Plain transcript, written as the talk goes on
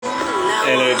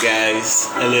Hello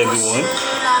guys, hello everyone.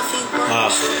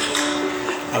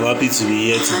 I'm happy to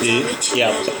be here today. Yeah,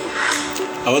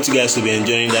 I want you guys to be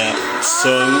enjoying that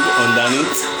song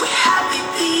underneath.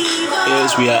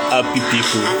 Yes, we are happy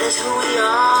people.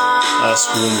 That's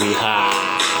who we are.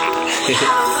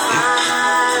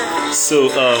 So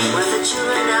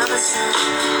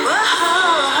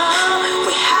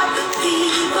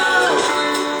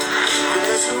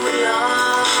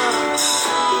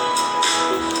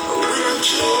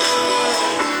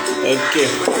okay.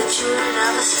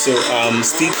 So I'm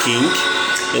still King.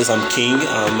 Yes, I'm King.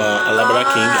 I'm Alabra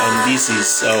King, and this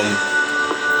is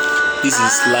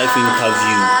live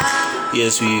interview.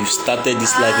 Yes, we've started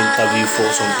this live interview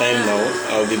for some time now.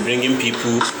 I'll be bringing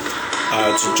people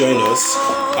to join us.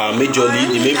 Majorly,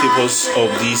 the main purpose of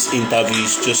this interview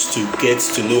is just to get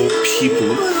to know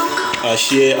people,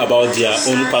 share about their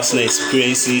own personal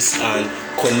experiences, and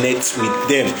connect with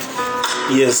them.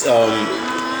 Yes,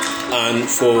 and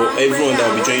for everyone that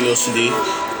will be joining us today,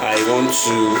 I want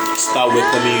to start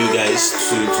welcoming you guys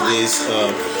to today's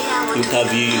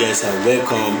interview. You guys are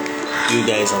welcome.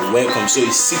 So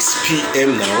it's 6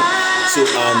 p.m. now. So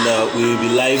we will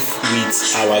be live with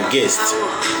our guest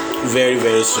very,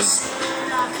 very soon.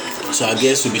 So our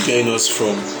guest will be joining us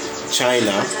from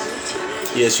China.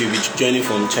 Yes, we'll be joining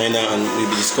from China, and we'll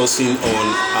be discussing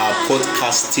on our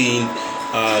podcasting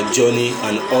journey,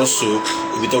 and also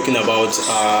we'll be talking about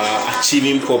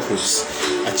achieving purpose.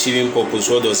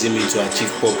 What does it mean to achieve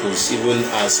purpose, even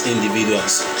as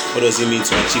individuals? What does it mean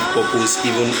to achieve purpose,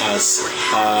 even as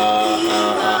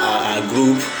a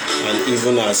group, and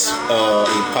even as a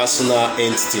personal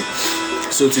entity?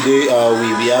 So today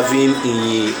we'll be having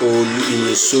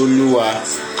Inyesoluwa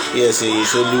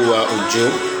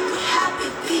Ojo.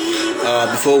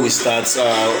 Before we start,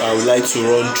 I would like to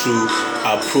run through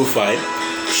her profile.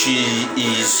 She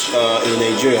is a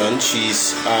Nigerian.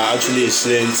 She's actually a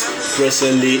student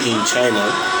presently in China.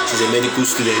 She's a medical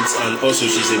student, and also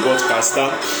she's a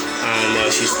broadcaster,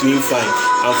 and she's doing fine.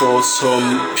 And for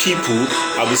some people,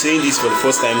 I'll be saying this for the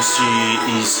first time, she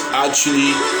is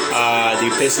actually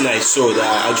the person I saw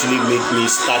that actually made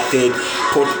me started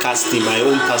podcasting, my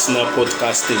own personal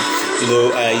podcasting.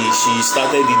 She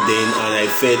started it then, and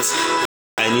I felt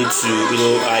I need to,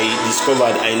 I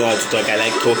discovered I know how to talk. I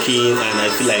like talking, and I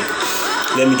feel like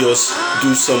let me just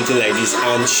do something like this.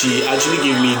 And she actually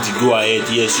gave me the go ahead.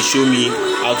 Yes, she showed me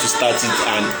how to start it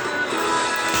and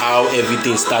how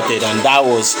everything started, and that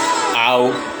was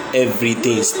how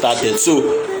everything started. So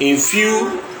in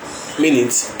few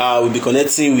minutes, we'll be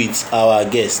connecting with our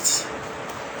guests.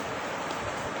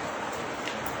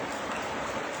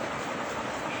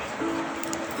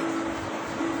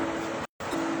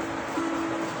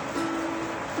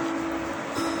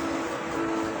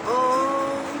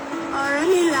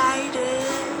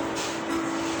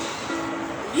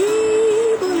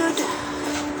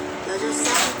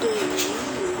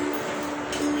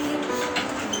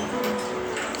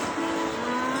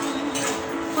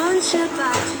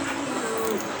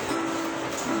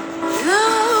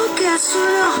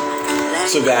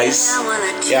 So guys,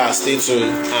 stay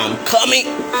tuned. I'm coming.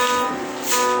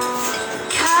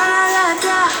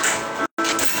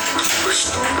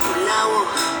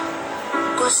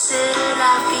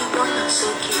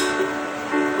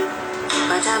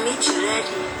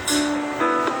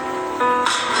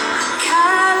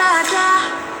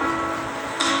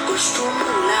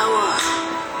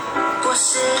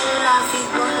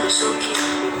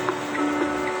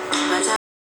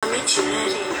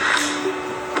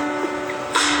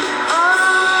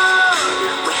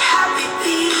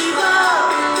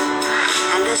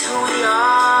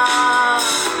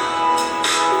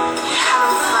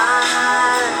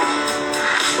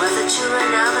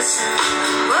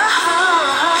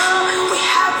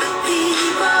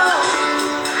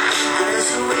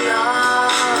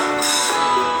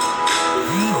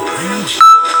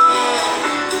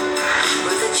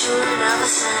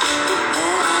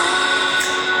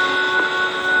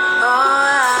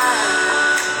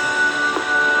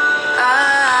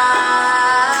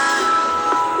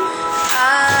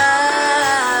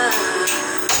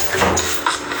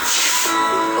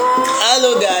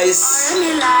 Hello guys,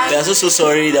 we are so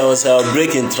sorry, there was a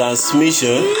break in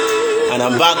transmission, and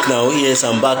I'm back now. Yes,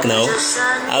 I'm back now.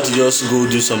 I had to just go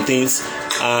do some things,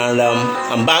 and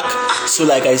I'm back. So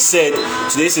like I said,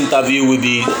 today's interview will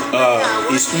be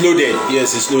it's loaded.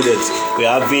 Yes, it's loaded. We're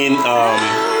having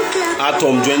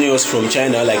Atom joining us from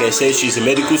China. Like I said, she's a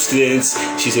medical student,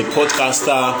 she's a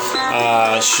podcaster,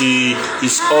 she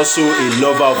is also a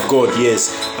lover of God.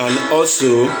 Yes, and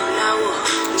also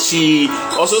She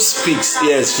also speaks.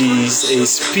 Yes, she's a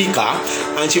speaker,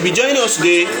 and she'll be joining us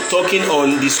today talking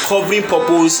on discovering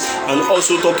purpose and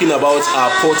also talking about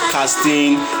our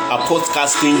podcasting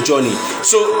journey.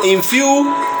 So in few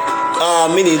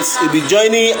minutes, we'll be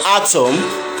joining Atom.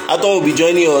 Atom will be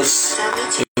joining us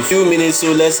in a few minutes.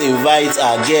 So let's invite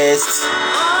our guest.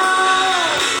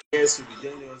 Yes, will be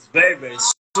joining us very, very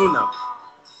soon now.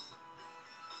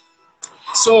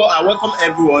 So I welcome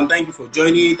everyone. Thank you for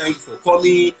joining. Thank you for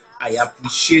coming. I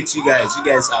appreciate you guys. You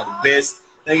guys are the best.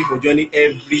 Thank you for joining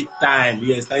every time.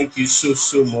 Yes, thank you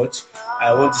so much.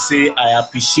 I want to say I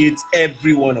appreciate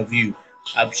every one of you.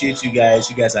 I appreciate you guys.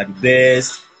 You guys are the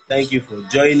best. Thank you for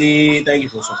joining. Thank you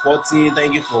for supporting.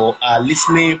 Thank you for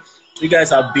listening. You guys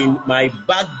have been my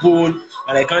backbone,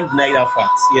 and I can't deny that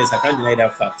fact. Yes, I can't deny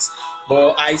that fact.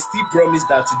 But I still promise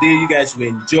that today you guys will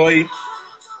enjoy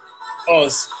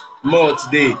us more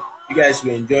today. You guys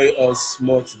will enjoy us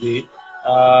more today.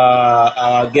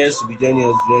 Our guest will be joining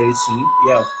us very soon.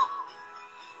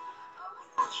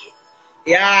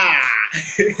 Yeah.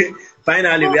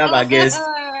 Finally, we have our guest.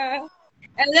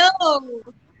 Hello.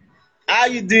 How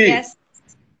you doing? Yes,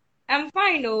 I'm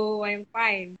fine. Oh, I'm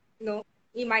fine.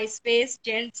 In my space,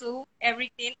 gentle,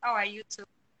 everything. How are you too?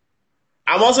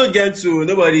 I'm also gentle.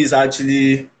 Nobody is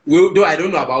actually. Well, though I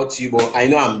don't know about you, but I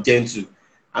know I'm gentle.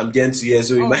 I'm gentle. Yeah.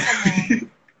 So you Oh, might. come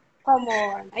on. Come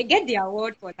on. I get the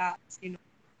award for that.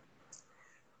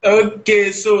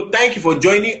 Okay. So thank you for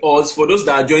joining us. For those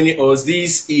that are joining us,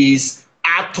 this is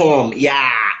Atom.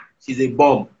 Yeah. She's a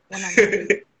bomb. One and only.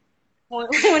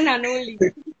 One and only.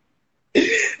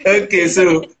 Okay,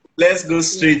 so let's go Yeah.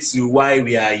 straight to why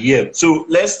we are here. So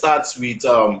let's start with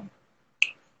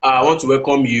I want to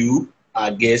welcome you,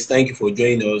 our guest. Thank you for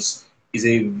joining us. It's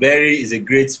a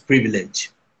great privilege.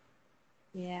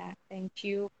 Yeah. Thank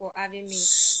you for having me.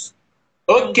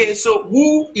 Okay, so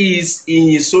who is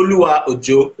Inyisoluwa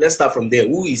Ojo? Let's start from there.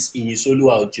 Who is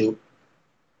Inyisoluwa Ojo?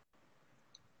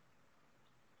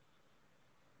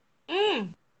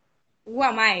 Mm, who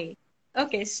am I?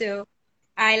 Okay, so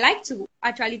I like to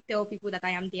actually tell people that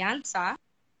I am the answer.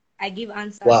 I give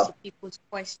answers Wow. to people's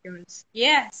questions.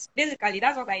 Yes, basically,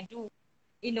 that's what I do.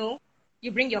 You know,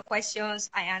 you bring your questions,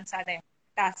 I answer them.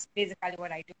 That's basically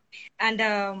what I do. And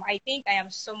I think I am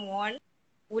someone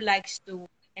who likes to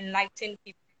enlighten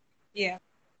people. Yeah.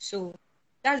 So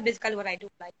that's basically what I do.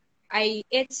 Like, I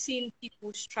hate seeing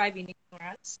people strive in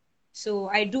ignorance. So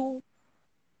I do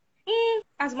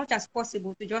as much as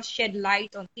possible to just shed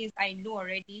light on things I know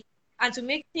already and to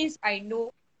make things I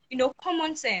know,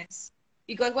 common sense.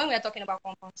 Because when we are talking about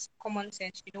common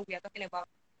sense, we are talking about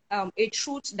a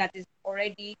truth that is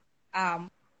already um,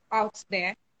 out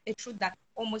there, a truth that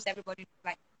almost everybody,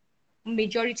 like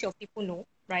majority of people know,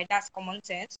 right? That's common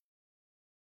sense.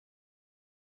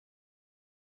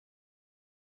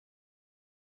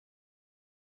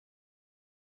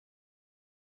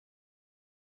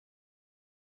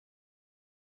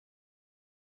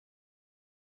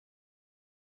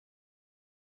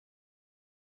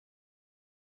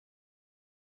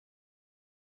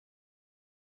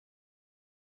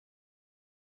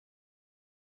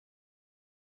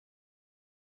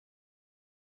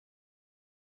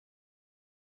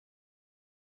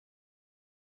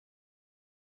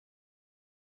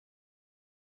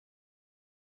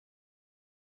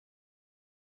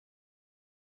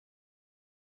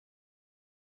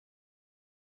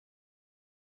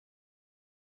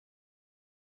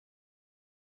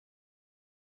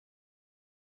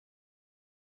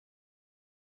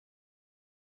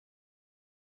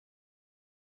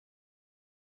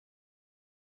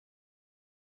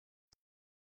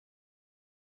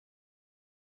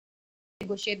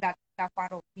 Negotiate that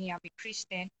part of me. I'm a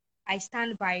Christian. I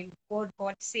stand by what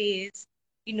God says.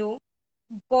 You know,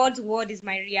 God's word is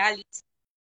my reality.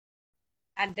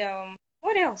 And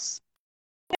what else?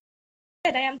 I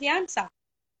am the answer.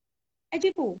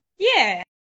 Edible. Yes,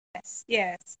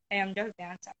 yes, I am just the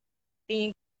answer. I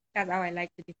think that's how I like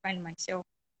to define myself.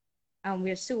 And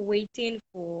we're still waiting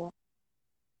for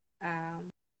um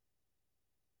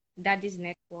Daddy's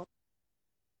network.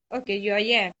 Okay, you're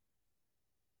here.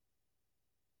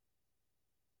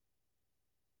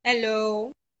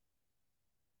 Hello.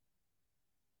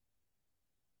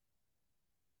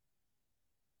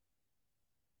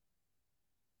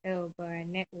 Oh, but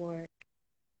network.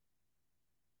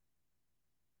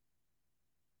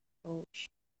 Oh,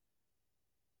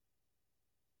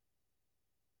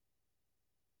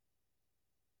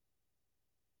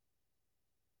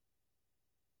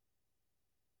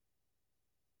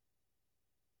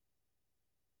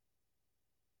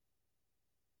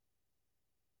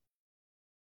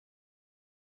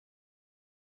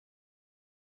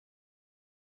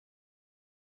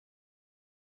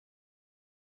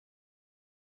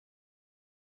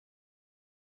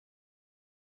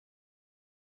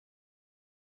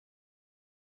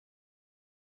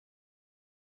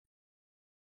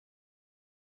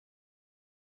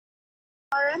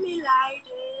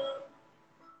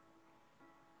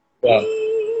 Wow.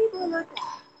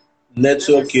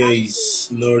 Network here is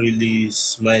not really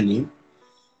smiling.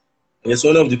 Yes,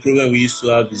 one of the problem we used to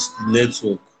have is the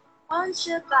network.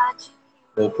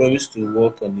 But promise to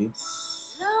work on it.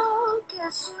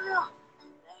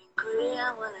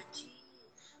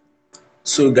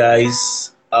 So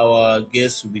guys, our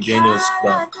guest will be joining us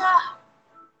back.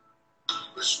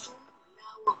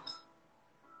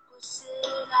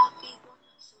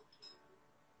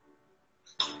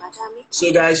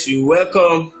 So guys, you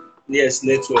welcome. Yes,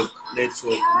 network.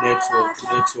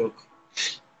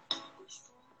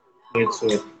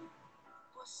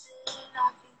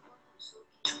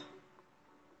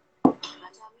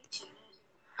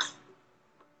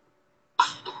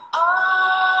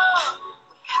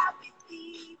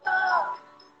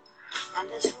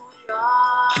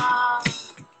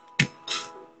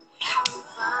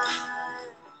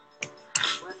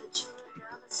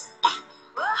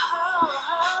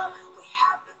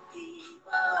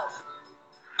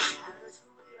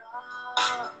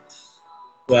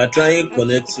 We are trying Okay.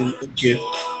 connecting. Okay.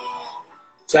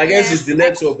 So I guess it's Yes. the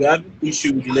network. We have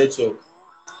issue with the network.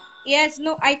 Yes.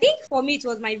 No. I think for me it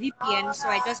was my VPN, so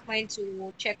I just went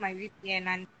to check my VPN,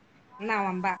 and now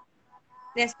I'm back.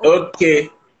 Let's hope. Okay.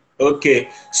 Okay.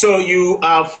 So you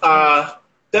have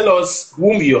tell us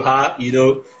whom you are,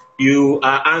 you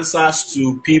are answers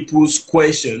to people's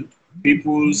question,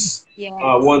 people's Yes.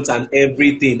 wants and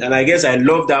everything. And I guess I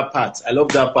love that part. I love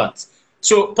that part.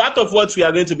 So part of what we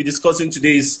are going to be discussing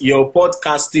today is your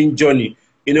podcasting journey.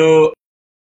 Know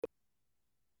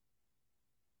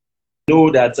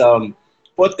that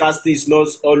podcasting is not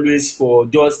always for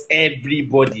just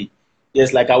everybody.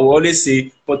 Yes, like I will always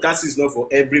say, podcasting is not for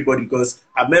everybody because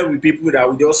I've met with people that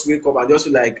will just wake up and just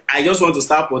feel like, I just want to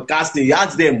start podcasting. You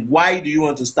ask them, why do you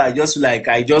want to start? Just feel like,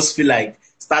 I just feel like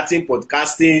starting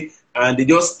podcasting, and they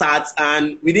just start.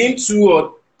 And within 2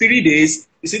 or 3 days,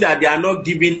 you see that they are not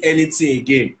giving anything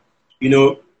again. You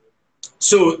know,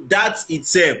 so that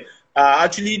itself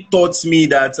actually taught me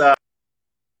that.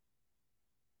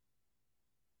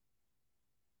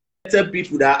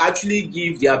 People that actually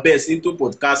give their best into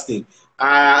podcasting.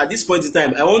 At this point in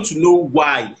time, I want to know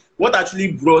why. What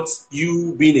actually brought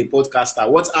you being a podcaster?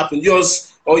 What happened?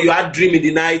 Just or you had dream in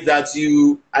the night that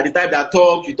you at the time that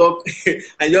you talk,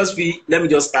 and just feel, let me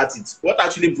just start it. What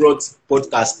actually brought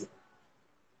podcasting?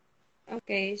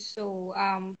 Okay. So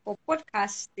for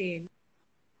podcasting,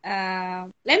 let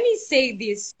me say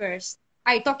this first.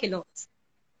 I talk a lot.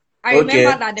 I remember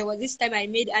Okay, that there was this time I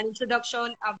made an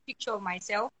introduction picture of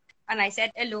myself, and I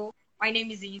said, "Hello, my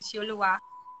name is Isioluwa,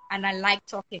 and I like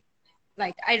talking.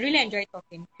 Like I really enjoy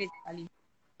talking, basically,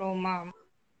 from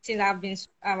since I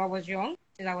was young,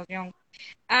 since I was young.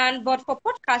 And but for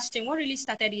podcasting, what really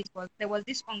started it was there was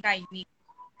this hunger in me.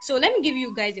 So let me give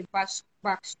you guys a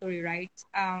backstory, right?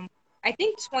 I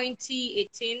think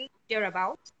 2018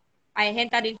 thereabout, I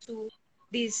entered into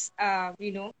this, I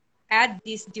had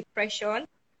this depression.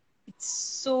 It's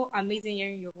so amazing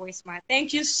hearing your voice, man.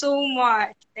 Thank you so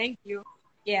much. Thank you.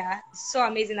 Yeah, it's so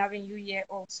amazing having you here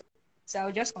also. So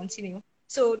I'll just continue.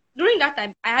 So during that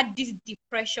time, I had this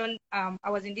depression. I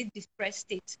was in this depressed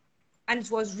state, and it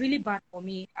was really bad for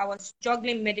me. I was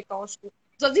juggling medical school.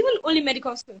 It was even only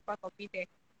medical school in front of me there,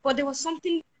 but there was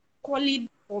something calling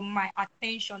for my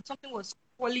attention. Something was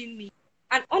calling me,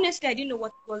 and honestly, I didn't know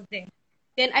what it was then.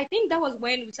 Then I think that was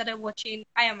when we started watching.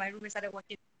 I and my roommate started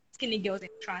watching Skinny Girls in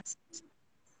Transit.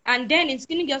 And then in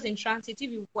Skinny Girls in Transit,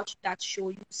 if you watch that show,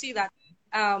 you see that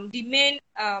the main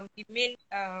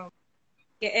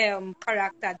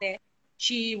character there,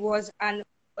 she was an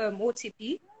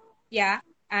OTP, yeah,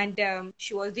 and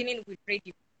she was dealing with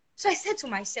radio. So I said to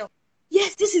myself,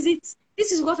 yes, this is it.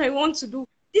 This is what I want to do.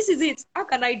 This is it. How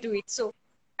can I do it? So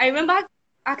I remember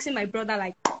asking my brother,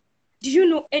 like, do you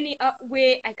know any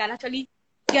way I can actually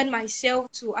get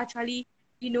myself to actually,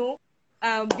 you know,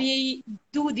 be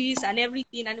do this and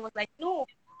everything? And he was like, no,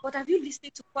 but have you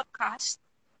listened to podcasts?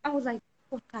 I was like,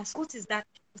 podcast, what is that?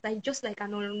 It's like just like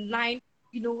an online,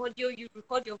 audio, you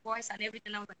record your voice and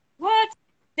everything. I was like, what?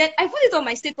 Then I put it on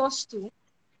my status too.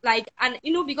 Like, and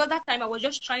because that time I was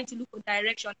just trying to look for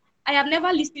direction. I have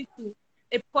never listened to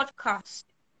a podcast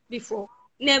before.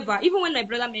 Never. Even when my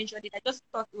brother mentioned it, I just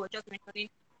thought he was just mentioning,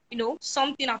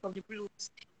 something out of the blue.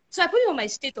 So I put it on my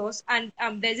status, and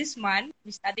there's this man,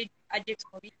 Mr. Adex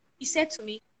Kobi. He said to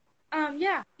me,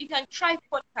 yeah, you can try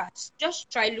podcasts. Just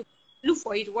try look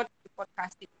for it. What the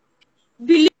podcast is.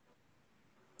 Believe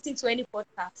to any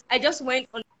podcast. I just went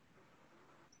on.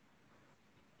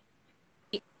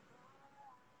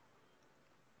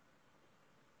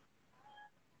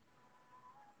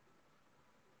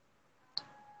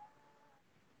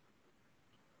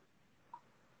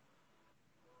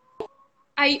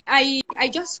 I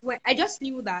just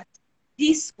knew that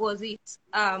this was it.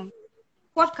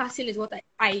 Podcasting is what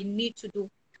I need to do.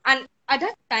 And at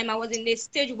that time, I was in a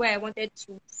stage where I wanted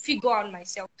to figure out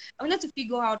myself. I wanted to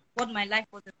figure out what my life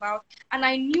was about. And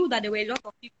I knew that there were a lot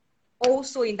of people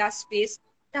also in that space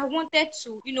that wanted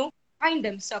to, find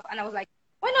themselves. And I was like,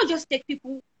 why not just take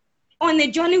people on a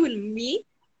journey with me?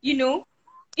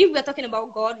 If we're talking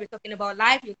about God, we're talking about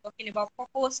life, we're talking about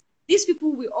purpose, these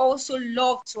people will also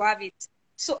love to have it.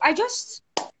 So I just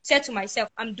said to myself,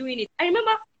 I'm doing it. I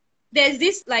remember there's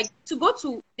this, like, to go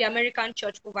to the American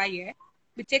church over here,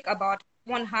 we take about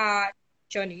 1 hour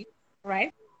journey,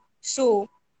 right? So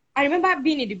I remember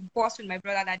being in the bus with my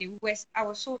brother that day. I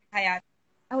was so tired.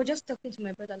 I was just talking to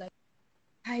my brother, like,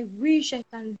 I wish I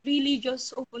can really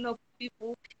just open up to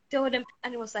people, tell them.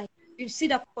 And it was like, you see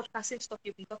that podcasting stuff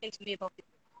you've been talking to me about, it,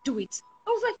 do it. I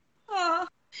was like, ah,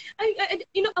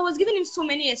 I was giving him so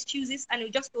many excuses, and he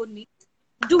just told me,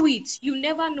 do it. You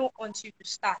never know until you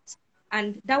start.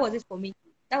 And that was it for me.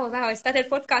 That was how I started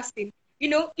podcasting.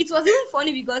 It was even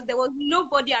funny because there was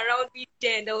nobody around me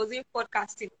then that was doing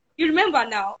podcasting. You remember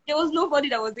now? There was nobody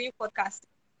that was doing podcasting.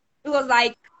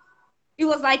 It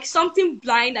was like something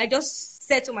blind. I just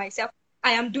said to myself,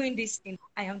 I am doing this thing.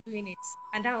 I am doing it.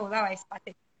 And that was how I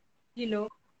started.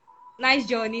 Nice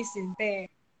journeys in there.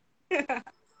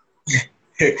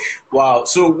 Wow.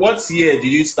 So what year did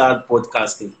you start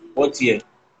podcasting? What year?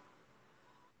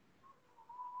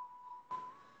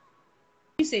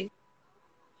 You say,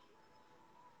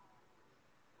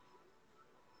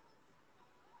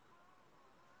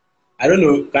 I don't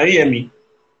know. Can you hear me?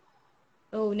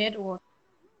 oh, network.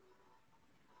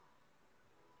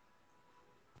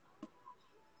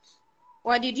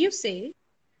 What did you say?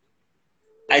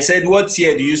 I said, what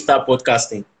year did you start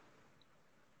podcasting?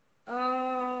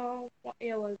 What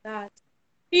year was that?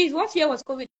 Please, what year was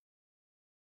COVID?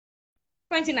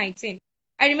 2019.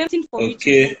 I remember it for me too.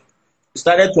 Okay. You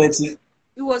started 20.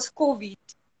 It was COVID.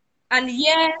 And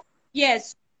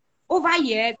yes, over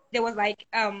here, there was like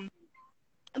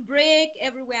break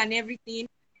everywhere and everything.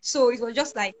 So it was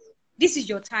just like, this is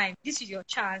your time. This is your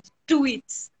chance. Do it.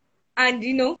 And,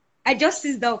 I just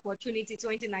seized the opportunity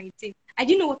 2019. I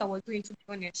didn't know what I was doing, to be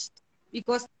honest.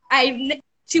 Because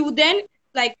till then,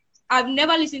 like, I've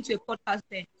never listened to a podcast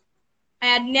then. I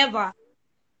had never.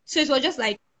 So it was just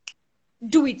like,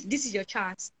 do it. This is your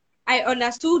chance. I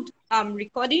understood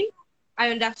recording. I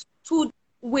understood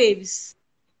waves,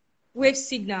 wave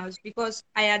signals, because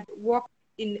I had worked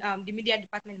in the media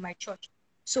department in my church.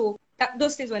 So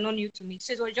those things were not new to me.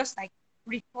 So it was just like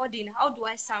recording. How do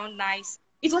I sound nice?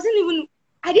 It wasn't even,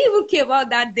 I didn't even care about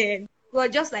that then. We were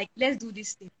just like, let's do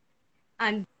this thing.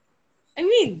 And I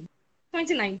mean,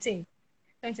 2019,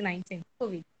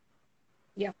 COVID.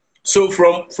 Yeah. So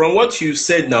from what you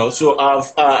said now, so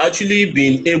I've actually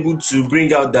been able to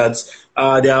bring out that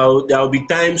there'll be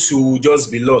times you will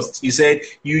just be lost. You said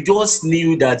you just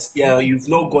knew that, yeah, you've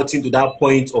not gotten to that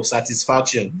point of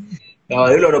satisfaction. A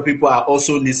lot of people are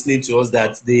also listening to us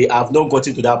that they have not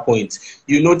gotten to that point.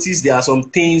 You notice there are some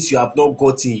things you have not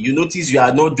gotten. You notice you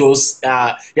are not just there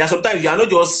are sometimes you are not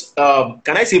just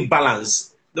can I say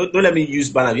balance? Don't let me use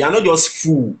balance. You are not just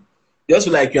full. Just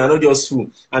like you are not just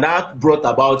full. And that brought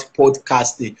about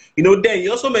podcasting. Then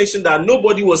you also mentioned that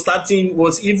nobody was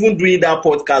even doing that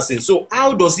podcasting. So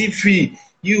how does it feel?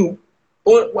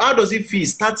 How does it feel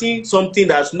starting something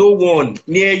that no one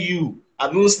near you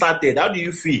have even started? How do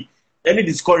you feel? Any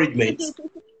discouragement?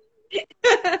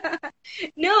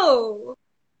 No.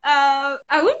 I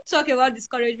won't talk about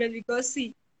discouragement because,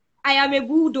 see, I am a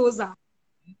bulldozer.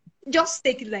 Just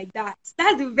take it like that.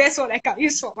 That's the best one I can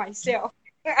use for myself.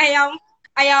 I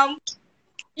am,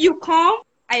 you come,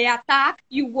 I attack,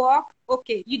 you walk,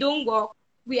 okay, you don't walk,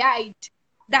 we hide.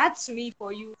 That's me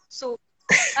for you. So,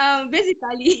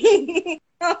 basically,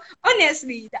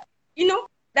 honestly,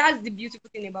 that's the beautiful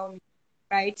thing about me,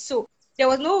 right? So, there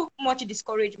was no much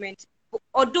discouragement,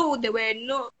 although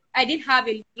I didn't have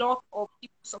a lot of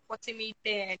people supporting me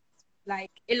there,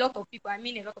 like a lot of people. I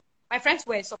mean, a lot of my friends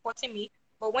were supporting me,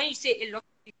 but when you say a lot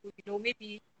of people,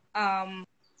 maybe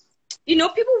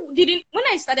people didn't, when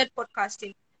I started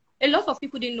podcasting, a lot of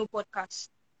people didn't know podcasts.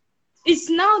 It's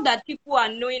now that people are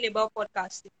knowing about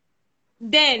podcasting.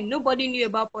 Then nobody knew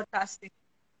about podcasting.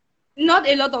 Not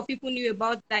a lot of people knew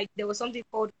about, like, there was something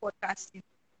called podcasting.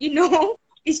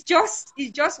 It's just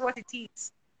what it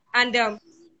is. And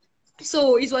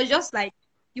so it was just like,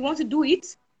 you want to do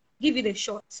it, give it a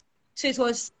shot. So it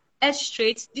was head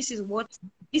straight. This is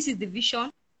the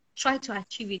vision. Try to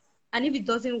achieve it. And if it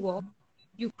doesn't work,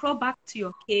 you crawl back to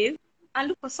your cave and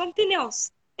look for something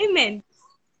else. Amen.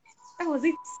 That was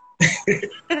it.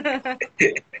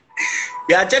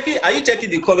 They are checking. Are you checking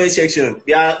the comment section?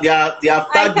 They have I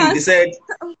tagged you. can They said,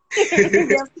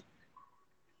 they have-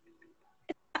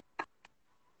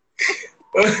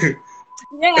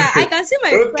 yeah, I can see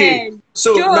my okay. friend.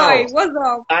 So Joy, now, what's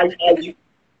up? I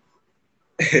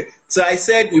so I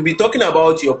said we'll be talking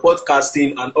about your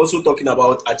podcasting and also talking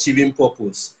about achieving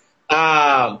purpose. There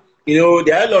are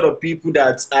a lot of people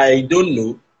that I don't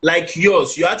know, like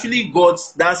yours. You actually got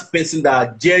that person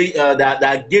that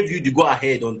gave you the go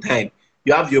ahead on time.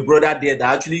 You have your brother there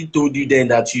that actually told you then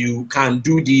that you can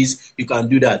do this, you can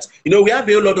do that. We have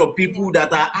a lot of Yeah. people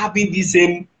that are having the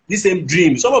same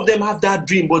dream. Some of them have that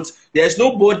dream, but there's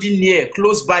nobody near,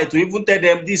 close by to even tell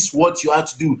them this is what you have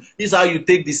to do. This is how you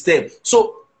take the step.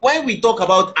 So when we talk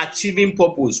about achieving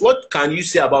purpose, what can you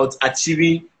say about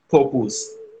achieving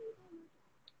purpose?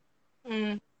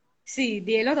 Mm. See,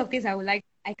 there are a lot of things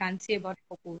I can say about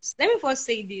purpose. Let me first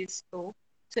say this though,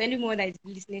 to anyone that is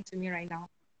listening to me right now.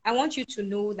 I want you to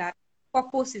know that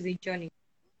purpose is a journey.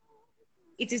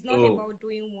 It is not Oh. about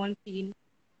doing one thing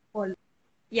for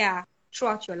yeah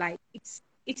throughout your life.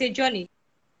 It's a journey.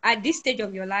 At this stage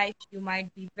of your life, you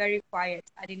might be very quiet.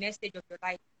 At the next stage of your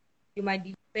life, you might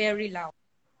be very loud.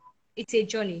 It's a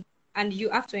journey, and you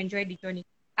have to enjoy the journey.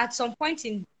 At some point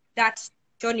in that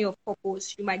journey of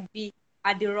purpose, you might be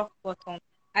at the rock bottom.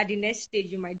 At the next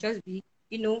stage, you might just be,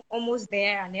 almost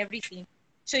there and everything.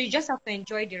 So you just have to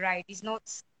enjoy the ride. It's not,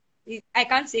 I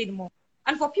can't say it more.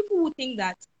 And for people who think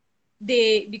that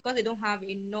because they don't have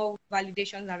enough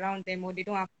validations around them, or they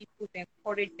don't have people to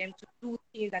encourage them to do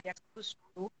things that they're supposed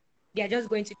to do, they are just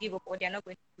going to give up, or they're not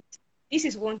going to do it. This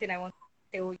is one thing I want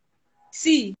to tell you.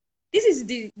 See, this is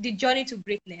the journey to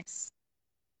greatness.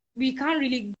 We can't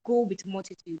really go with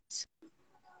multitudes.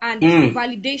 And Mm.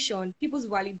 people's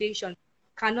validation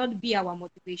cannot be our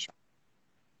motivation.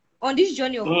 On this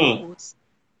journey of Mm. purpose,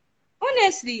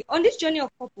 honestly, on this journey of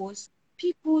purpose,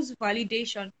 people's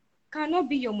validation cannot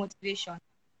be your motivation.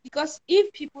 Because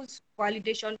if people's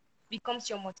validation becomes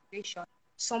your motivation,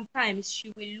 sometimes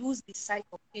you will lose the sight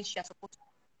of things you're supposed to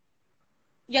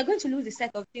do. You're going to lose the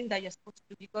sight of things that you're supposed to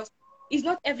do, because it's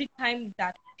not every time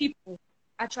that people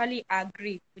actually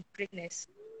agree with greatness.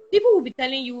 People will be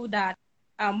telling you that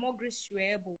more grace to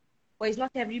your elbow, but it's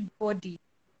not everybody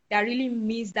that really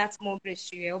means that more grace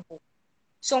to your elbow.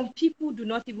 Some people do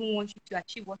not even want you to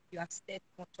achieve what you have said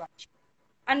you want to achieve.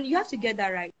 And you have to get that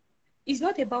right. It's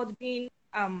not about being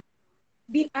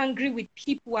angry with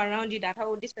people around you that,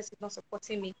 oh, this person is not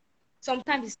supporting me.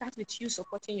 Sometimes it starts with you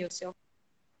supporting yourself.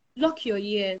 Lock your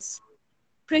ears,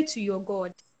 pray to your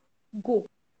God, go.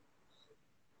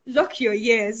 Lock your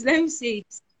ears, let me say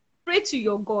it. Pray to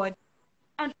your God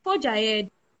and forge ahead.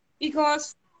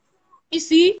 Because you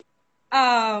see,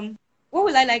 what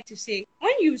will I like to say?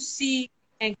 When you see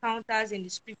encounters in the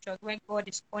scriptures when God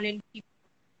is calling people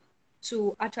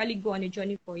to actually go on a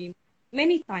journey for him,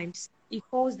 many times he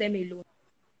calls them alone.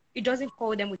 He doesn't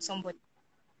call them with somebody.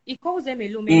 He calls them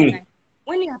alone many Mm. times.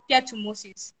 When he appeared to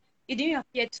Moses, he didn't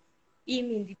appear to him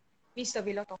in the midst of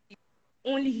a lot of people.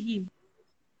 Only him.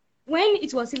 When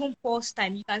it was even Paul's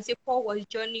time, you can say Paul was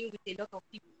journeying with a lot of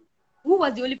people. Who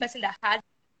was the only person that had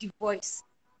the voice?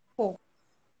 Paul.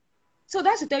 So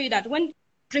that's to tell you that when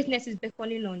greatness is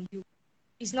beckoning on you,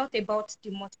 it's not about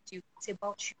the multitude, it's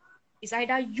about you. It's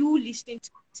either you listening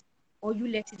to it or you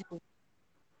let it go.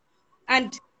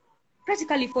 And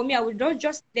practically for me, I would not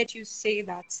just let you say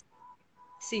that.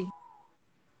 See,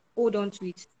 hold on to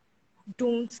it.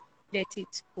 Don't let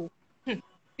it go.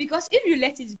 Because if you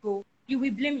let it go, you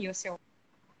will blame yourself.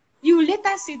 You will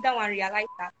later sit down and realize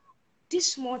that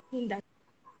this small thing that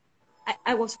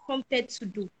I was prompted to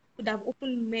do could have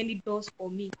opened many doors for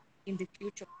me in the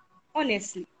future.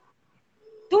 Honestly.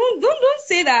 Don't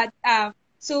say that.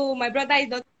 So my brother is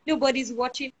not, nobody's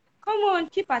watching. Come on,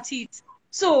 keep at it.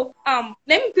 So let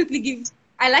me quickly give,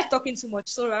 I like talking too much,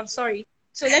 so I'm sorry.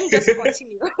 So let me just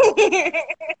continue. Let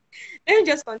me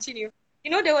just continue.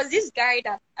 There was this guy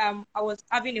that I was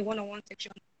having a one-on-one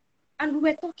section, and we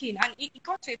were talking, and it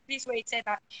got to a place where he said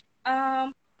that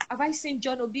have I seen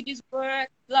John Obidi's work,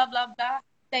 blah blah blah,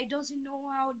 that he doesn't know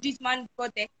how this man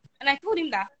got there. And I told him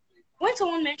that when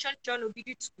someone mentioned John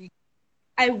Obidi to me,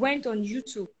 I went on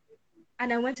YouTube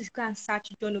and I went to go and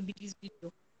search John Obidi's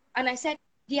video. And I said,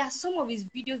 there are some of his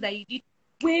videos that he did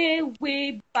way,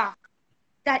 way back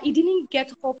that he didn't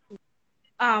get up to,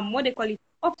 what they call it,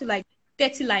 up to like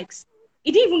 30 likes.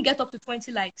 He didn't even get up to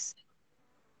 20 likes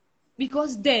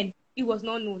because then he was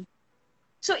not known.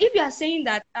 So if you are saying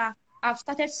that I've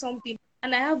started something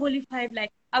and I have only 5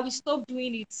 likes, I will stop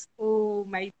doing it. Oh,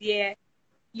 my dear,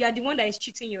 you are the one that is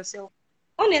cheating yourself.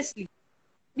 Honestly,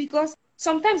 because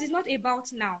sometimes it's not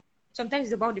about now. Sometimes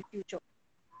it's about the future.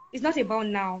 It's not about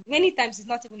now. Many times it's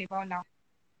not even about now.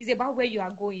 It's about where you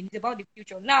are going. It's about the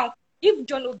future. Now, if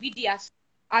John Obidi has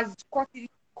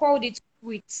called it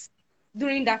quits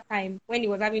during that time when he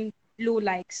was having low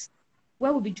likes,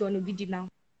 where will be John Obidi now?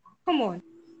 Come on.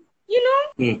 You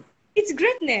know, Mm. it's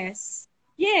greatness.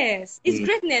 Yes, it's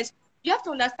greatness. You have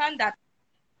to understand that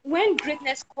when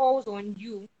greatness calls on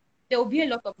you, there will be a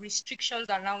lot of restrictions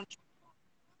around you.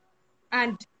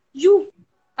 And you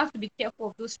have to be careful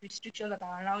of those restrictions that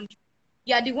are around you.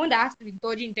 You are the one that has to be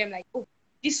dodging them, like, oh,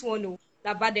 this one, oh,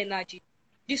 that bad energy.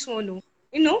 This one,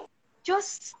 oh,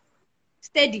 just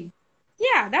steady.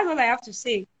 Yeah, that's all I have to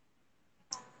say.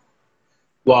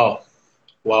 Wow.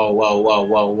 Wow, wow, wow,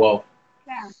 wow, wow.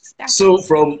 That's So it.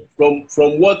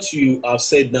 from what you have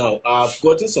said now, I've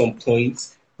gotten some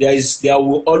points. There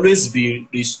will always be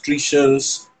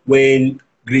restrictions when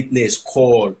greatness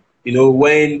call. You know,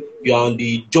 when you're on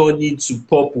the journey to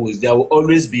purpose, there will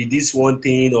always be this one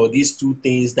thing or these two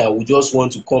things that will just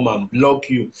want to come and block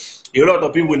you. A lot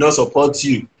of people will not support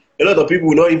you. A lot of people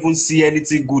will not even see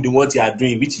anything good in what you are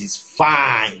doing, which is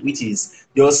fine, which is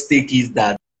just take it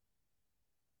that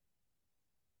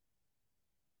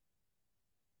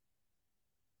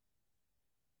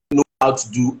how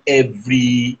to do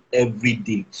every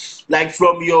day. Like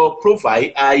from your profile,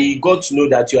 I got to know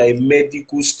that you are a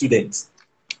medical student.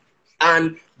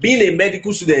 And being a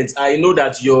medical student, I know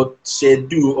that your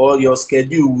schedule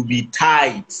will be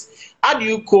tight. How do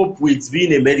you cope with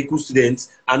being a medical student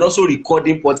and also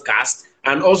recording podcast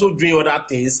and also doing other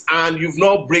things and you've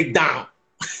not break down?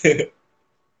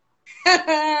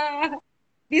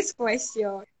 This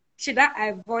question, should I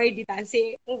avoid it and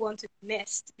say move on to the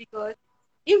next? Because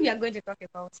if we are going to talk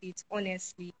about it,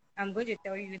 honestly, I'm going to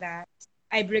tell you that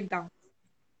I break down.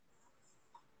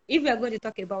 If we are going to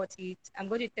talk about it, I'm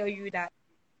going to tell you that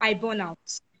I burn out.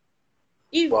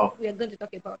 If Wow. we are going to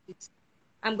talk about it,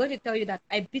 I'm going to tell you that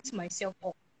I beat myself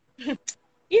up.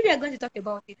 If we are going to talk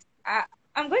about it,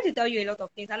 I'm going to tell you a lot of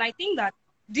things. And I think that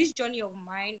this journey of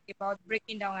mine about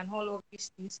breaking down and all of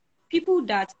these things, people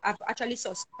that have actually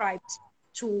subscribed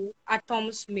to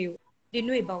Atom's Mail, they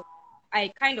know about.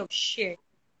 I kind of share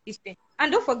this thing.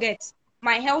 And don't forget,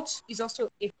 my health is also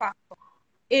a factor,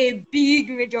 a big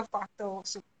major factor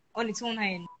also on its own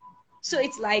hand. So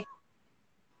it's like,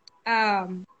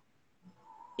 um,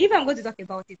 if I'm going to talk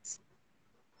about it,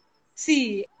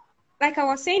 see, like I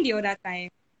was saying the other time,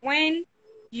 when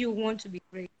you want to be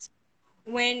great,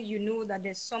 when you know that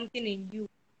there's something in you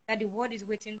that the world is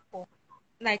waiting for.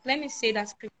 Like, let me say that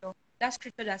scripture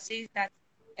that says that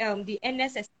the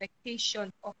endless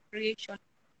expectation of creation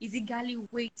is eagerly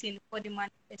waiting for the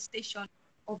manifestation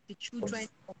of the children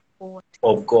of God.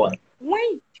 Of God.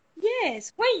 When,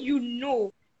 yes, when you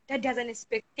know that there's an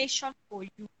expectation for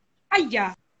you,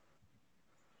 yeah,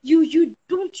 you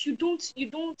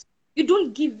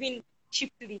don't give in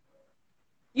cheaply.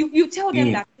 You tell them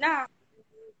Mm. that nah.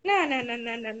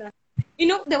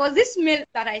 There was this mail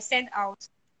that I sent out,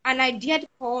 and I dared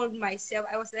call myself.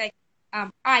 I was like,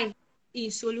 I in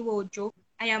Soluojo,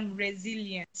 I am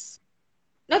resilient.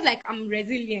 Not like I'm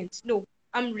resilient. No,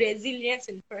 I'm resilient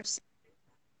in person.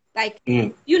 Like,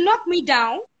 Mm. you knock me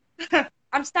down,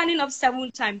 I'm standing up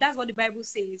 7 times. That's what the Bible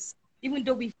says. Even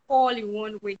though we fall in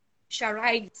one way, we shall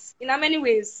rise in how many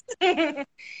ways?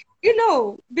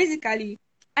 Basically,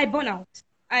 I burn out.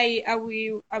 I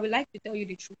will like to tell you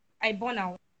the truth. I burn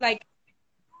out. Like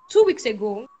 2 weeks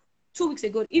ago,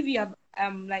 if you have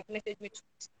like messaged me 2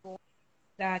 weeks ago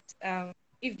that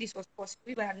if this was possible,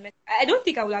 if I had I don't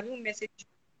think I would have even messaged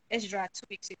Ezra 2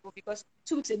 weeks ago, because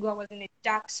 2 weeks ago I was in a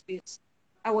dark space.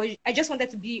 I just wanted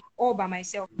to be all by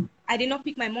myself. I did not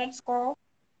pick my mom's call.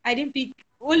 I didn't pick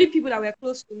only people that were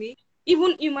close to me.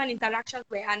 Even human interactions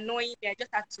were annoying me. I just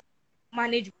had to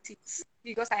manage with it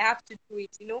because I have to do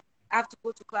it. I have to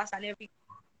go to class and everything.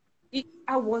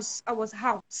 I was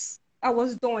out. I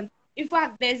was done. In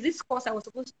fact, there's this course I was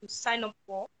supposed to sign up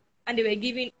for, and they were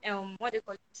giving what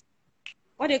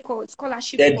they call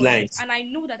scholarships for it, Deadlines. and I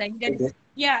know that I needed, Okay.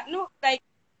 yeah, no, like,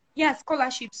 yeah,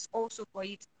 scholarships also for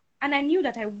it, and I knew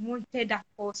that I wanted that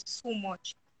course so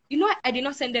much. I did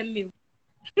not send them mail.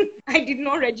 I did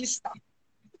not register.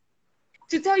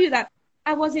 To tell you that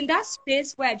I was in that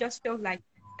space where I just felt like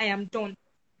I am done.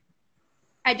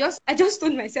 I just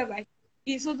told myself, like,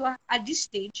 it's over at this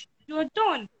stage, you're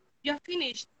done, you're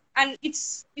finished. And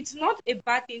it's not a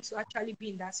bad thing to actually be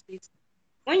in that space.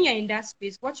 When you're in that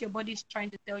space, what your body is trying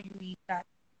to tell you is that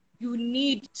you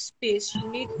need space, you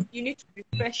need to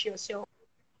refresh yourself.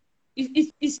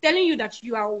 It's telling you that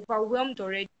you are overwhelmed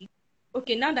already.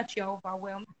 Okay, now that you are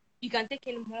overwhelmed, you can take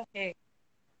in more air.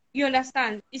 You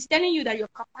understand? It's telling you that your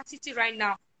capacity right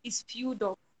now is filled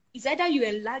up. It's either you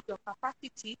enlarge your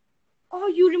capacity or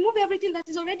you remove everything that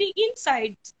is already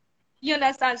inside. You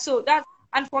understand? So that,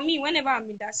 and for me, whenever I'm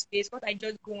in that space, what I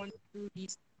just go on to do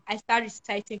is I start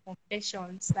reciting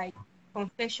confessions, like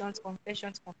confessions.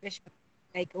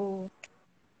 Like, oh,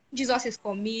 Jesus is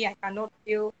for me, I cannot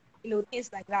fail, things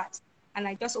like that. And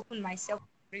I just open myself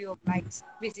to ray of light,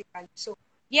 basically. So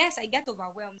yes, I get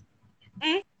overwhelmed.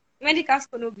 Medical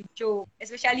school no be joke,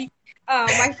 especially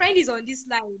my friend is on this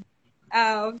line.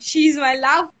 She's my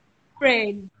love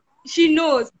friend. She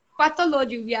knows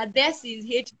pathology. We are there since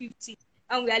age 50,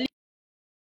 and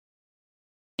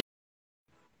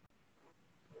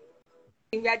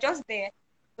we are just there.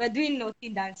 We're doing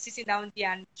nothing than sitting down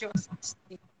there and just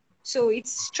sleep. So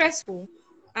it's stressful.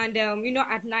 And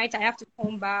at night I have to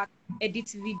come back, edit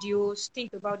videos,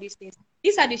 think about these things.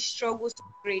 These are the struggles to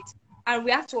create. And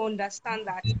we have to understand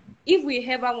that if we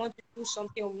ever want to do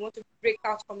something, or we want to break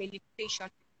out from a limitation,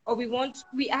 or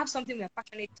we have something we're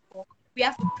passionate for, we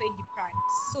have to pay the price.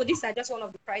 So these are just one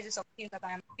of the prices of things that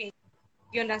I am paying.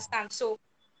 You understand? So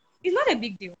it's not a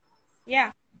big deal.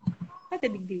 Yeah, not a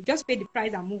big deal. Just pay the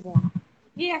price and move on.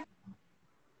 Yeah.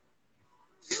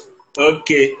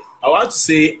 Okay, I want to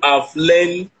say I've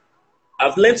learned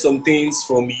some things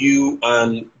from you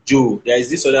and Joe. There is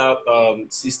this other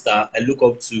sister I look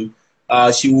up to.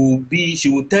 She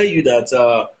will tell you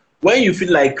that when you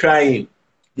feel like crying,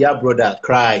 dear brother,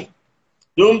 cry.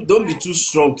 Don't be too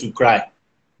strong to cry.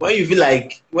 When you feel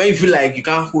like you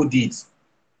can't hold it,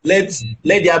 let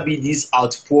there be this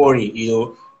outpouring,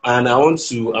 and I want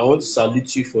to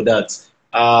salute you for that.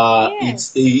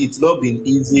 Yes. It's not been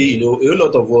easy, a whole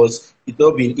lot of us, it's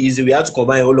not been easy. We have to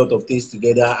combine a whole lot of things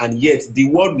together, and yet the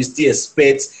world will still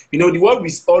expect, the world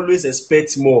will always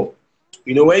expect more.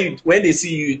 When they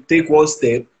see you take one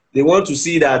step, they want to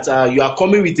see that you are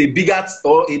coming with a bigger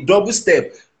or a double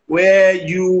step, where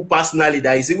you personally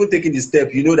that is even taking the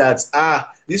step, that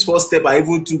this first step I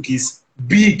even took is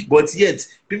big, but yet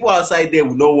people outside there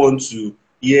will not want to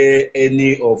hear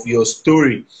any of your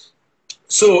story.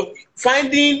 So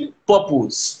finding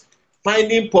purpose, a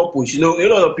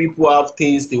lot of people have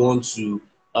things they want to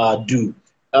do.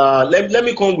 Let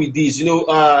me come with this.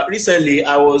 Recently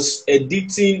I was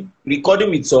recording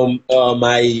with some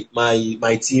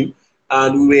my team,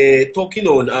 and we were talking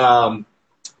on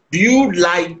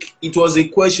it was a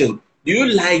question, do you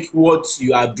like what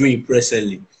you are doing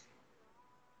presently?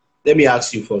 Let me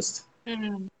ask you first.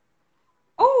 Mm.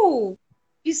 Oh,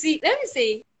 you see, let me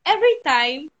say, every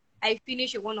time I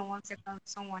finish a one-on-one session with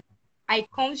someone, I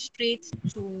come straight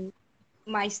to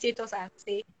my status and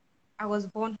say, I was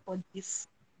born for this.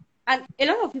 And a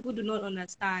lot of people do not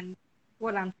understand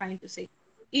what I'm trying to say.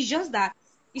 It's just that,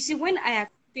 you see, when I have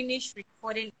finished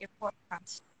recording a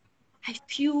podcast, I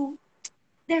feel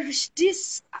there is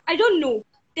this, I don't know,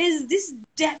 there's this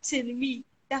depth in me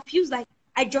that feels like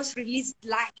I just released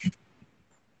life.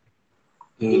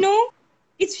 You Mm. know,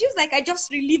 it feels like I just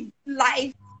relive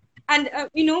life. And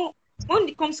when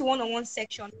it comes to one-on-one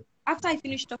section, after I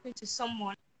finish talking to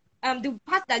someone, the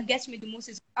part that gets me the most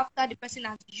is after the person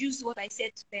has used what I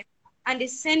said to them, and they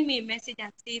send me a message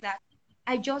and say that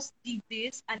I just did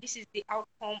this and this is the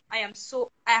outcome. I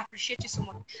appreciate you so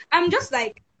much. I'm just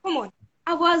like, come on,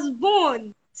 I was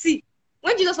born. See,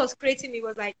 when Jesus was creating me, he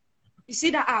was like, you see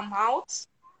that I'm out.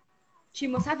 She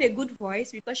must have a good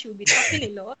voice because she will be talking a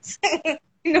lot. I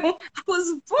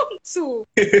was born to.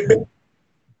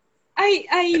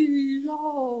 I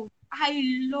love,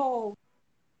 I love,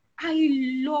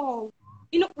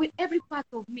 with every part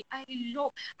of me, I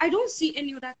love. I don't see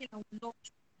any other thing I would love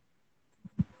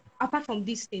apart from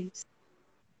these things.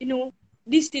 You know,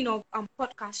 this thing of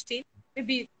podcasting.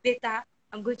 Maybe later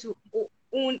I'm going to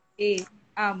own a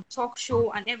talk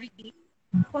show and everything.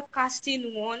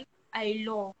 Podcasting, one, I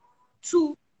love.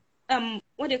 Two,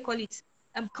 what they call it,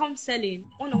 counseling,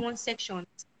 one-on-one sections,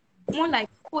 more like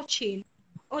coaching.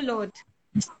 Oh Lord,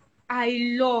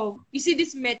 I love. You see,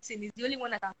 this medicine is the only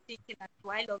one that I'm taking. That do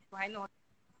I love? Do I not?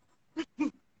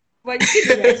 But you see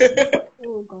the rest.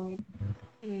 Oh God.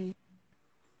 Mm.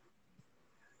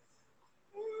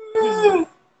 Mm.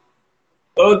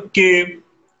 Okay,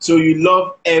 so you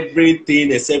love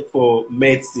everything except for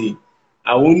medicine.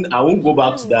 I won't go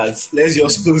back to Mm. that. Let's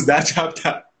just close that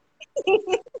chapter.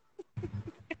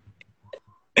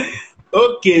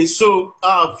 Okay, so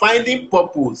finding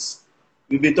purpose.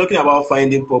 We've been talking about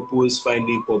finding purpose,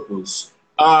 finding purpose.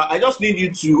 I just need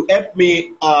you to help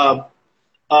me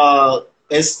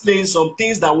explain some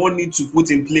things that one need to put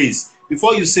in place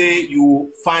before you say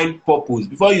you find purpose,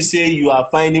 before you say you are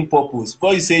finding purpose,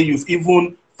 before you say you've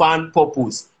even found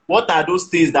purpose. what are those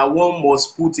things that one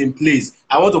must put in place?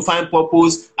 I want to find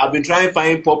purpose. I've been trying to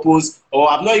find purpose,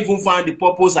 or I've not even found the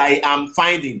purpose I am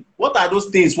finding. What are those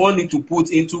things one need to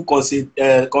put into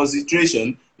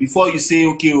consideration before you say,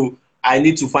 okay, oh, I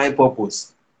need to find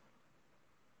purpose?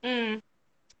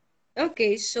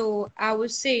 Okay, so I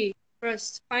would say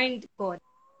first find God,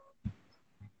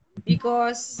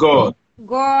 because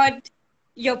God,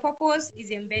 your purpose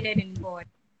is embedded in God.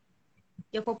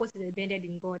 Your purpose is embedded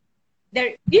in God.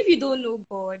 There, if you don't know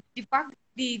God, the fact,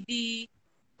 the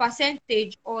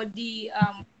percentage, or the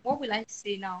what will I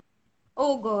say now?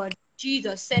 Oh God,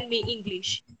 Jesus, send me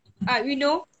English.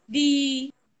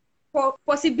 The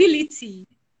possibility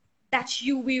that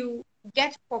you will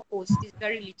get purpose is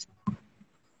very little.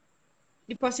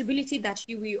 The possibility that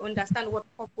you will understand what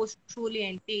purpose truly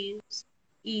entails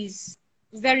is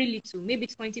very little, maybe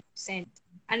 20%.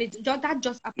 And that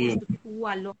just happens to people who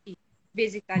are lucky,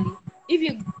 basically. If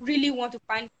you really want to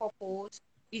find purpose,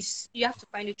 you have to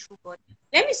find it through God.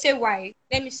 Let me say why,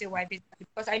 basically,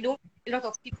 because I know a lot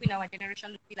of people in our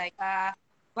generation will be like, blah,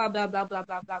 blah, blah, blah,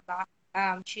 blah, blah, blah.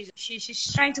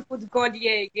 She's trying to put God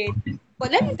here again.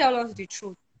 But let me tell us the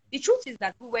truth. The truth is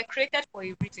that we were created for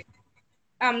a reason.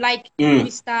 Like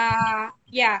this Fela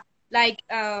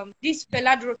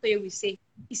Durotoye will say,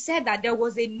 he said that there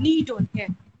was a need on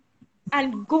earth,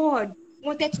 and God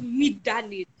wanted to meet that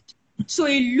need. So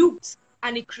he looked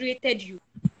and he created you.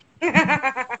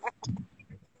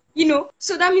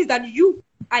 So that means that you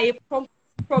are a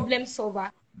problem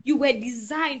solver. You were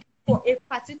designed for a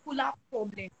particular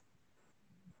problem.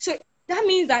 So that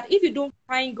means that if you don't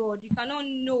find God, you cannot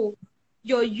know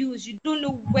your use. You don't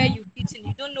know where you fit in.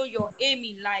 You don't know your aim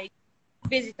in life,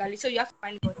 basically. So you have to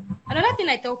find God. Another thing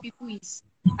I tell people is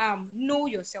know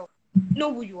yourself.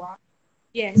 Know who you are.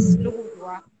 Yes, know who you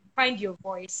are. Find your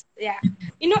voice. Yeah.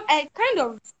 I kind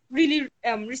of really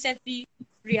recently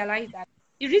realized that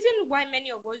the reason why many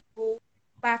of us go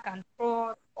back and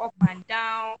forth, up and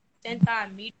down, center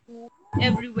and middle,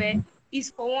 everywhere, is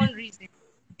for one reason.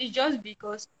 It's just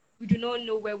because we do not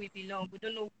know where we belong. We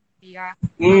don't know who we are.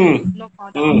 And we've not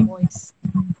found our voice.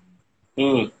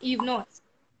 If not,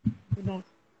 you don't.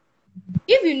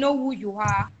 If you know who you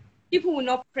are, people will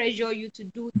not pressure you to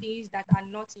do things that are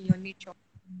not in your nature,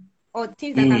 or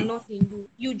things that are not in you.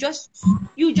 You just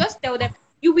tell them.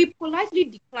 You will politely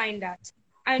decline that.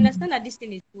 I understand that this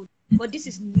thing is good, but this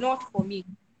is not for me.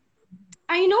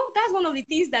 And that's one of the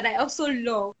things that I also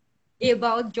love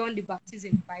about John the Baptist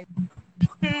in the Bible.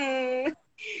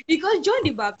 Because John the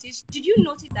Baptist, did you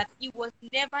notice that he was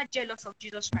never jealous of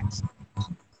Jesus Christ?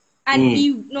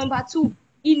 And number two,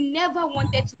 he never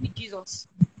wanted to be Jesus.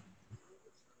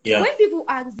 Yeah. When people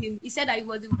asked him, he said that he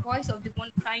was the voice of the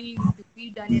one crying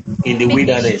in the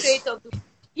wilderness.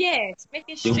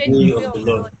 Making straight the way of the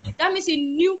Lord. That means he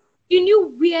knew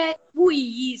who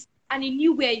he is, and he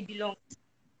knew where he belongs.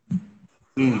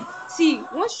 See,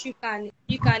 once you can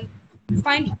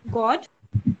find God,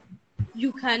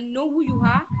 you can know who you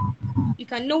are. You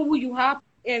can know who you are,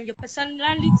 your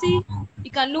personality.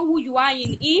 You can know who you are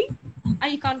in Him,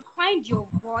 and you can find your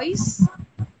voice.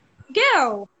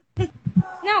 Girl,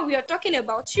 now we are talking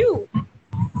about you.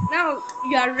 Now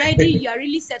you are ready. You are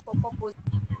really set for purpose.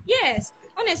 Yes,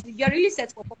 honestly, you are really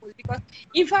set for purpose, because,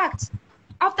 in fact,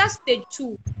 after stage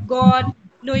 2, God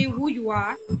knowing who you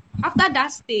are, after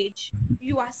that stage,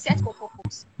 you are set for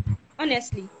purpose.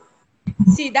 Honestly,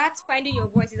 see, that finding your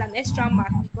voice is an extra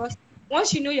mark, because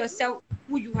once you know yourself,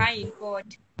 who you are in God,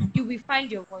 you will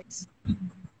find your voice.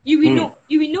 You will know.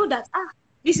 You will know that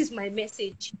this is my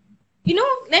message.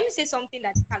 Let me say something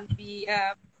that can be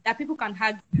that people can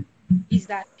argue, is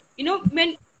that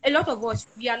a lot of us,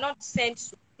 we are not sent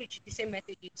to preach the same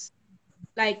messages.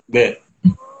 Like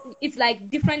it's like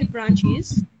different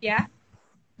branches, yeah.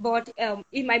 But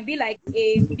it might be like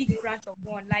a big branch of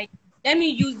one. Like, let me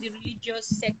use the religious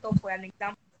sector for an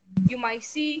example. You might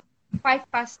see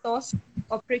 5 pastors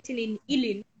operating in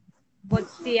healing, but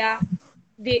they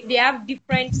have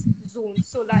different zones.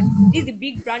 So like this is the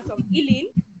big branch of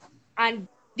healing, and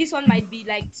this one might be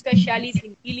like specialist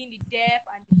in healing the deaf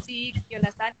and the sick. You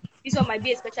understand? This one might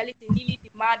be a specialist in healing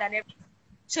the mad and everything.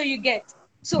 So you get.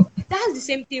 So that's the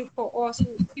same thing for us,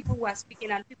 people who are speaking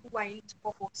and people who are into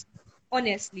purpose.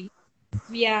 Honestly,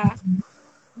 we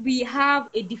have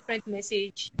a different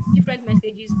messages,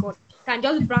 but can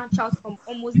just branch out from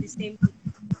almost the same thing.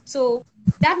 So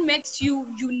that makes you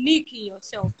unique in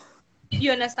yourself.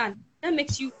 You understand? That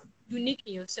makes you unique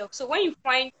in yourself. So when you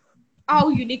find how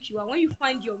unique you are, when you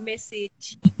find your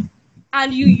message,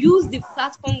 and you use the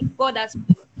platform God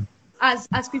has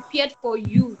prepared for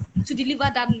you to deliver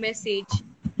that message,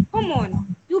 come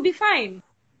on, you'll be fine.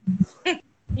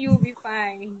 You'll be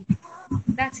fine.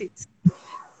 That's it.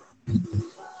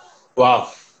 Wow,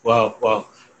 wow, wow.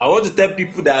 I want to tell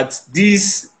people that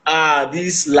this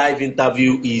live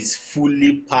interview is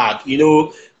fully packed.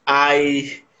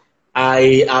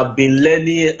 I have been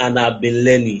learning and I've been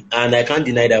learning, and I can't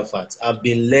deny that fact. I've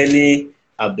been learning.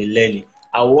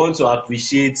 I want to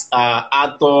appreciate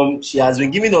Atom. She has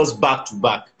been giving us back to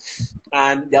back.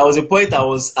 And there was a point I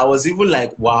was even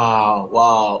like, wow,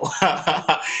 wow.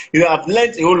 I've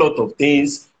learned a whole lot of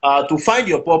things. To find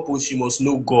your purpose, you must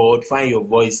know God, find your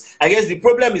voice. I guess the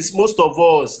problem is most of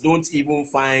us don't even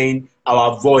find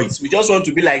our voice. We just want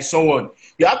to be like someone.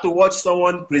 You have to watch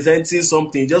someone presenting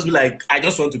something, just be like, I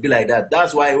just want to be like that.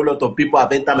 That's why a whole lot of people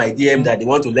have entered my DM that they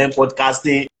want to learn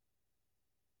podcasting.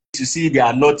 You see, they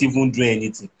are not even doing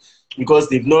anything because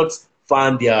they've not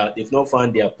found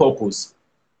their purpose.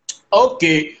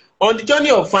 Okay, on the journey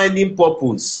of finding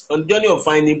purpose,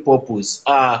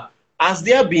 has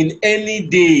there been any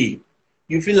day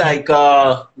you feel like,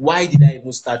 why did I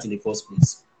even start in the first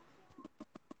place?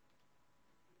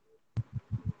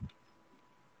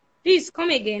 Please come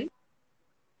again.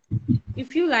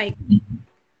 If you like,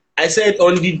 I said,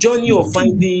 on the journey of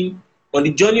finding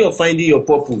your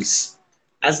purpose,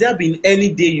 has there been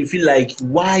any day you feel like,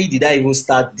 why did I even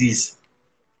start this?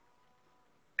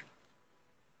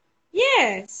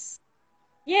 yes,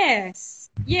 yes,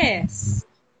 yes,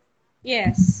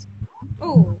 yes.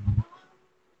 Oh,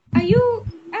 are you?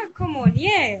 Ah, come on.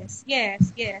 Yes,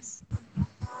 yes, yes.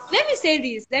 Let me say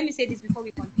this. Let me say this before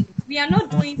we continue. We are not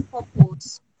doing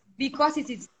purpose because it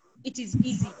is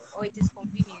easy or it is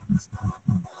convenient.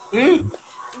 Hmm?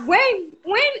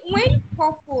 When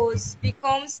purpose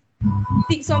becomes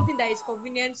something that is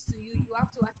convenient to you, you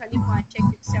have to actually go and check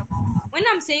yourself. When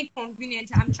I'm saying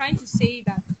convenient, I'm trying to say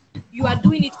that you are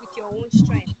doing it with your own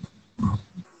strength.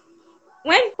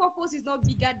 When purpose is not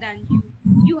bigger than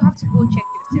you have to go check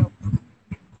yourself.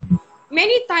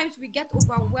 Many times we get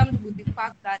overwhelmed with the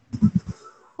fact that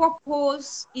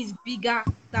purpose is bigger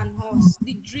than us.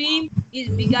 The dream is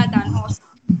bigger than us.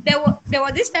 There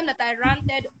was this time that I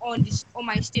ranted on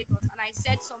my status and I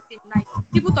said something like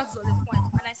people thought it was a point,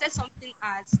 and I said something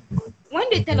as when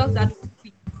they tell us that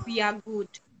we are good,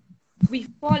 we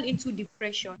fall into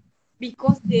depression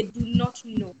because they do not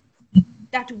know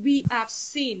that we have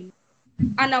sinned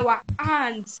and our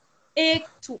hands ache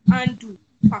to undo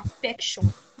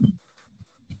perfection.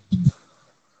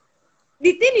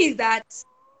 The thing is that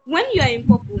when you are in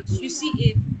purpose, you see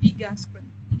a bigger screen.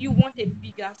 You want a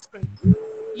bigger screen.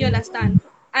 You understand?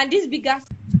 And this bigger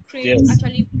screen Yes.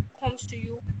 actually comes to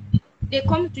you. They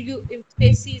come to you in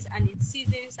phases and in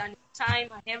seasons and in time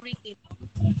and everything.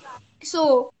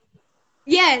 So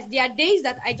yes, there are days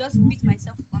that I just beat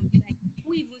myself up and be like,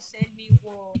 who even sent me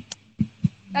work?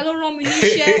 I don't know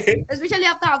share, especially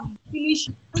after I've finished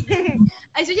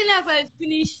especially after I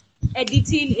finish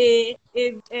editing a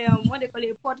what they call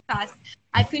a podcast.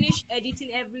 I finish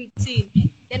editing everything.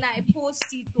 Then I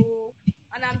post it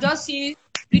and I'm just seeing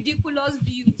ridiculous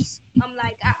views. I'm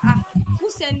like, who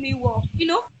sent me work?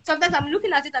 Sometimes I'm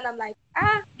looking at it and I'm like,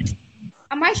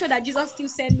 am I sure that Jesus still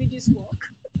sent me this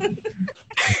work?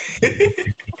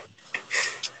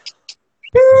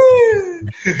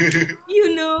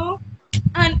 you know?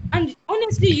 And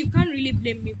honestly, you can't really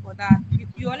blame me for that.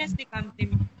 You honestly can't blame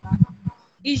me for that.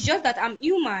 It's just that I'm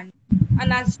human.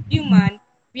 And as human,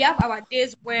 we have our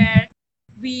days where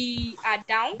we are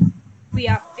down, we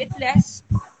are faithless,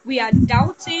 we are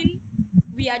doubting,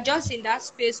 we are just in that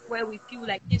space where we feel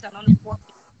like things are not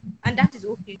working. And that is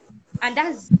okay. And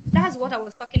that's what I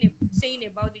was saying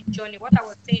about the journey, what I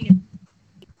was saying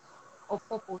of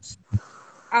purpose.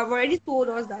 I've already told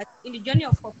us that in the journey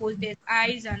of purpose, there's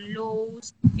highs and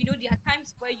lows. There are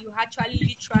times where you actually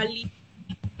literally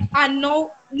are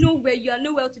nowhere, you are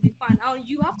nowhere to be found, and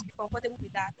you have to be comfortable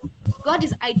with that. God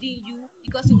is hiding you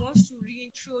because He wants to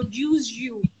reintroduce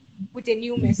you with a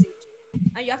new message,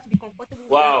 and you have to be comfortable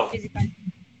with that Wow. basically.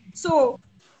 So,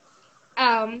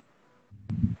 um,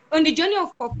 on the journey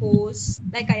of purpose,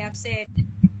 like I have said,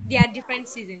 there are different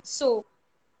seasons. So,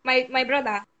 my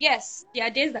brother, yes, there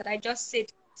are days that I just say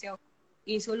to myself,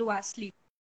 "Is Oluwa asleep?"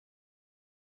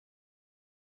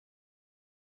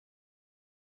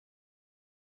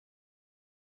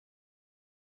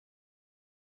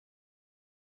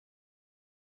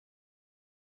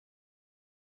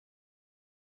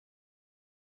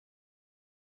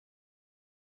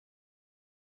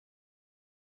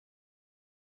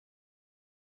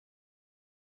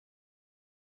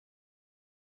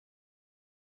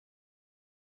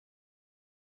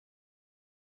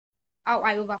 How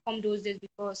I overcome those days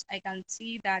because I can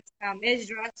see that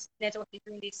Ezra's network is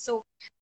doing this. So